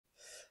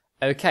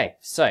Okay,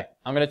 so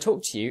I'm going to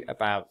talk to you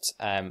about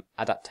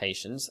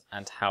adaptations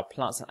and how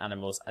plants and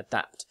animals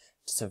adapt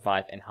to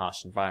survive in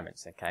harsh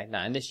environments. Okay,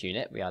 now in this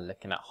unit we are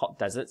looking at hot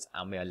deserts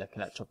and we are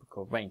looking at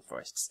tropical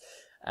rainforests.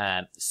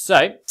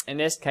 So in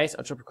this case,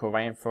 a tropical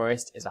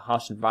rainforest is a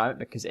harsh environment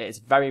because it is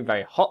very,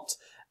 very hot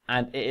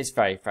and it is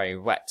very, very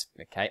wet.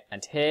 Okay,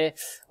 and here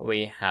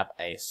we have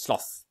a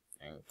sloth.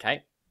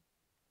 Okay.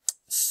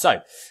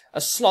 So, a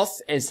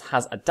sloth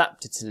has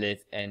adapted to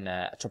live in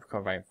a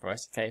tropical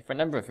rainforest, okay, for a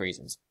number of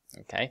reasons,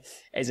 okay.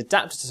 It is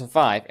adapted to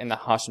survive in the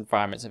harsh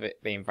environments of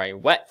it being very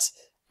wet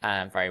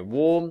and very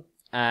warm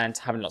and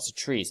having lots of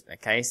trees,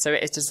 okay. So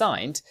it is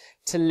designed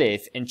to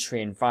live in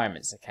tree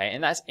environments, okay,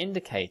 and that's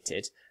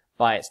indicated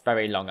by its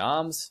very long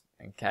arms,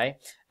 okay,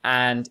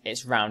 and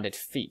its rounded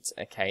feet,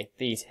 okay,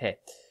 these here.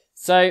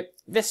 So,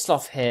 this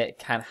sloth here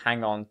can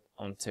hang on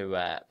onto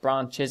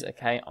branches,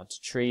 okay, onto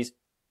trees.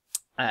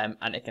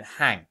 And it can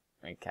hang,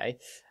 okay?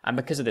 And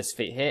because of this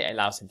feet here, it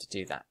allows him to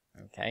do that,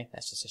 okay?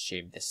 Let's just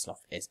assume this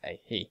sloth is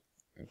a he,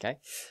 okay?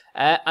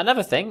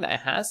 Another thing that it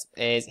has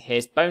is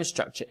his bone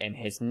structure in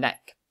his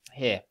neck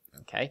here,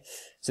 okay?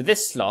 So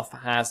this sloth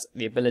has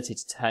the ability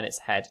to turn its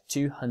head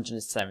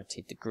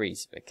 270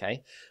 degrees,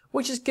 okay?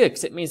 Which is good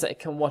because it means that it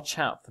can watch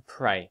out for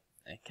prey,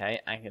 okay?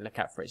 And can look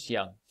out for its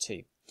young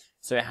too.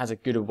 So it has a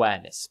good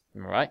awareness,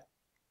 all right?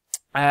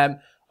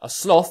 A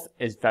sloth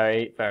is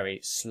very, very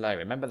slow.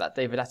 Remember that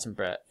David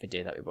Attenborough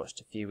video that we watched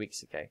a few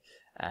weeks ago?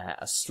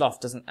 A sloth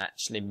doesn't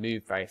actually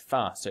move very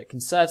fast, so it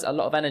conserves a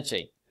lot of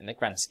energy in the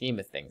grand scheme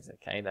of things,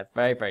 okay? They're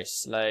very, very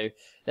slow.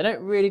 They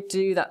don't really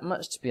do that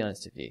much, to be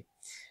honest with you.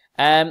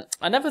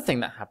 Another thing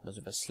that happens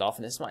with a sloth,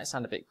 and this might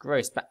sound a bit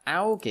gross, but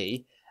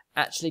algae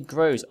actually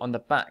grows on the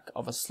back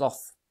of a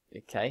sloth,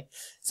 okay?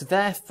 So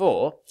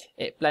therefore,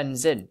 it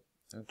blends in,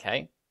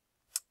 okay?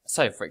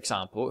 So, for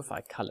example, if I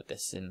colour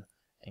this in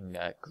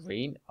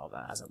green. Oh,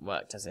 that hasn't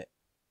worked, has it?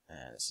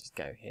 Let's just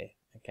go here.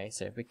 Okay,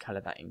 so if we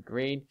colour that in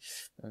green,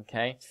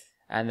 okay,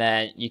 and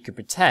then you could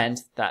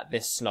pretend that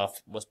this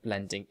sloth was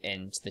blending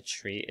into the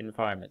tree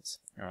environment,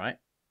 all right?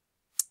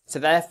 So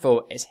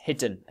therefore, it's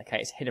hidden, okay?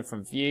 It's hidden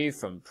from view,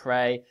 from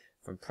prey,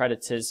 from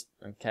predators,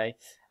 okay?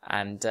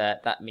 And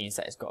that means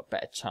that it's got a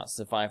better chance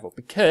of survival.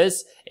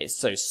 Because it's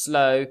so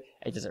slow,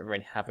 it doesn't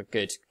really have a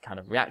good kind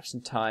of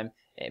reaction time,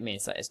 it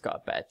means that it's got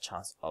a better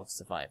chance of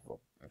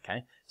survival.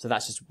 Okay, so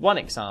that's just one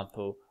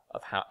example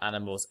of how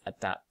animals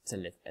adapt to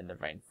live in the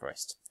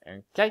rainforest.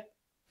 Okay,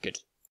 good.